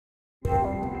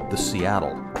The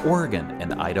Seattle, Oregon,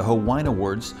 and Idaho Wine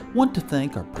Awards want to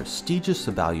thank our prestigious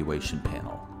evaluation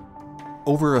panel.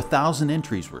 Over 1,000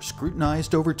 entries were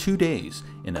scrutinized over 2 days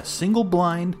in a single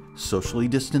blind, socially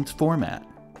distanced format.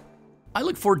 I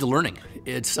look forward to learning.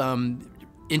 It's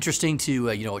interesting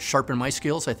to sharpen my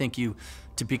skills. I think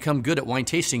to become good at wine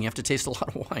tasting, you have to taste a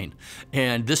lot of wine.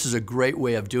 And this is a great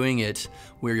way of doing it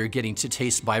where you're getting to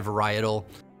taste by varietal.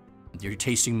 You're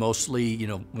tasting mostly,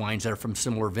 wines that are from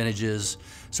similar vintages.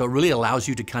 So it really allows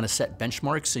you to kind of set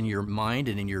benchmarks in your mind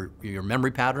and in your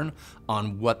memory pattern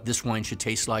on what this wine should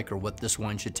taste like or what this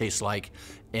wine should taste like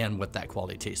and what that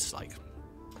quality tastes like.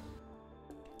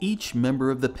 Each member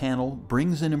of the panel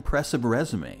brings an impressive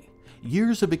resume,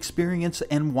 years of experience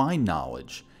and wine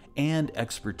knowledge, and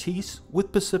expertise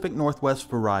with Pacific Northwest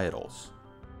varietals.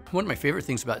 One of my favorite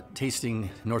things about tasting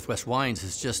Northwest wines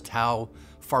is just how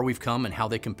far we've come and how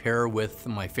they compare with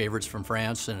my favorites from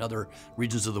France and other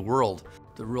regions of the world.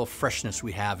 The real freshness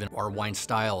we have in our wine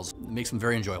styles makes them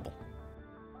very enjoyable.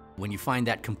 When you find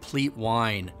that complete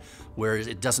wine where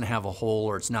it doesn't have a hole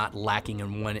or it's not lacking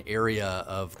in one area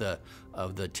of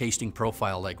the tasting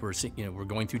profile, like we're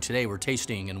going through today, we're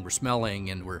tasting and we're smelling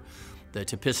and the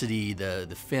typicity,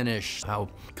 the finish, how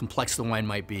complex the wine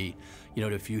might be.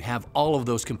 If you have all of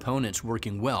those components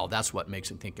working well, that's what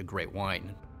makes it, I think, a great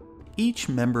wine. Each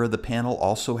member of the panel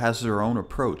also has their own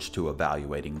approach to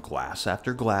evaluating glass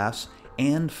after glass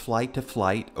and flight to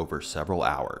flight over several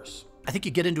hours. I think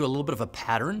you get into a little bit of a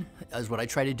pattern, is what I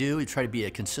try to do. You try to be a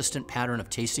consistent pattern of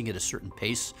tasting at a certain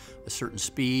pace, a certain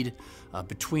speed,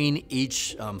 between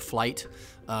each flight,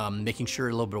 making sure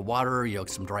a little bit of water,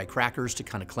 some dry crackers to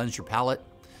kind of cleanse your palate.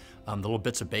 The little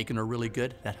bits of bacon are really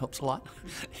good. That helps a lot.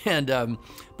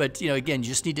 But again, you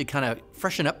just need to kind of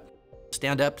freshen up,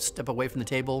 stand up, step away from the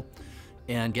table,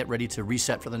 and get ready to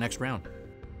reset for the next round.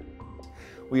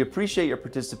 We appreciate your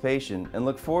participation and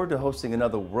look forward to hosting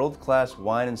another world-class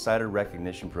wine and cider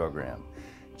recognition program.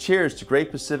 Cheers to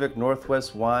Great Pacific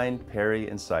Northwest wine, perry,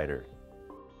 and cider.